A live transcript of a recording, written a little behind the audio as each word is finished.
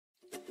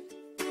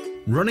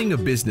Running a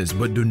business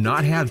but do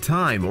not have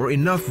time or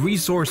enough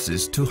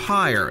resources to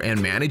hire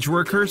and manage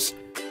workers?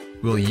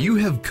 Well, you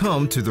have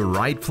come to the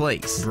right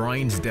place.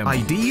 Brian's Demo.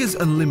 Ideas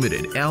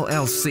Unlimited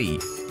LLC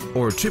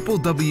or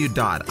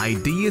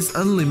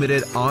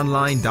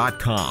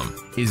www.ideasunlimitedonline.com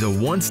is a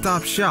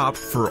one-stop shop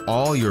for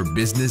all your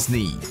business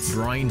needs.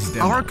 Brian's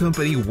Demo. Our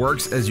company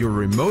works as your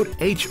remote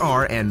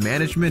HR and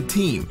management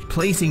team,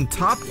 placing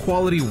top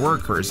quality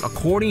workers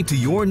according to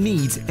your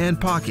needs and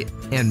pocket,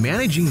 and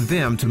managing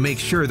them to make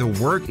sure the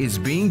work is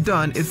being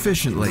done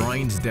efficiently.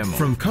 Brian's Demo.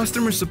 From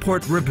customer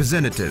support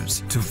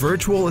representatives to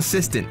virtual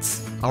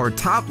assistants, our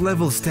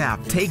top-level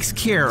staff takes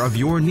care of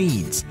your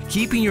needs,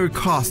 keeping your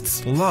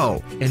costs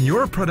low and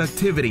your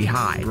productivity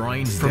high.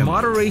 Brian's From Demo.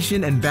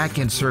 Moderation and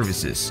back-end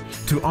services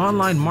to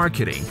online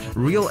marketing,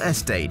 real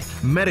estate,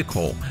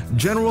 medical,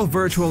 general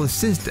virtual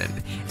assistant,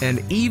 and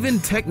even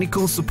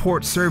technical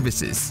support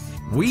services.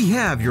 We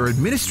have your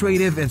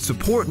administrative and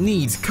support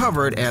needs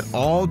covered at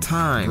all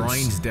times.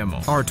 Brian's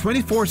Demo. Our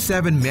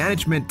 24/7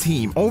 management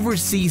team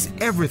oversees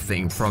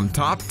everything from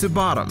top to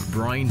bottom.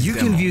 Brian's Demo.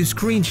 You can view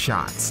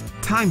screenshots,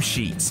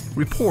 timesheets,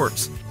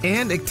 reports,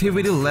 and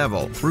activity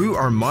level through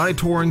our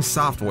monitoring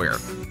software.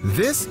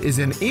 This is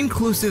an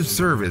inclusive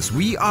service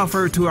we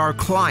offer to our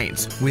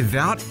clients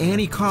without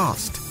any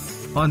cost.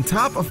 On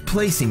top of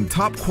placing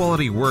top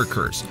quality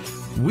workers,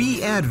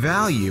 we add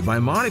value by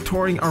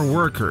monitoring our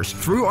workers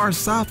through our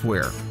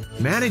software,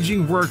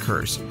 managing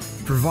workers,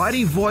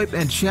 providing VoIP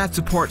and chat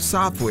support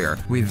software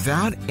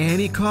without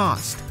any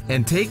cost,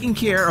 and taking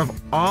care of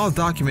all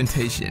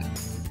documentation.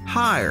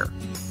 Hire,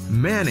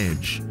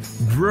 manage,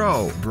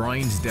 grow.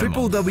 Brian's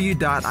Demo.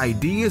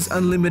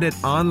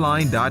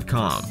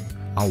 www.ideasunlimitedonline.com,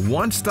 a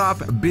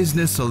one-stop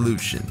business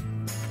solution.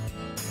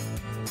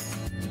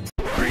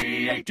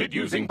 Created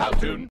using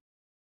Powtoon.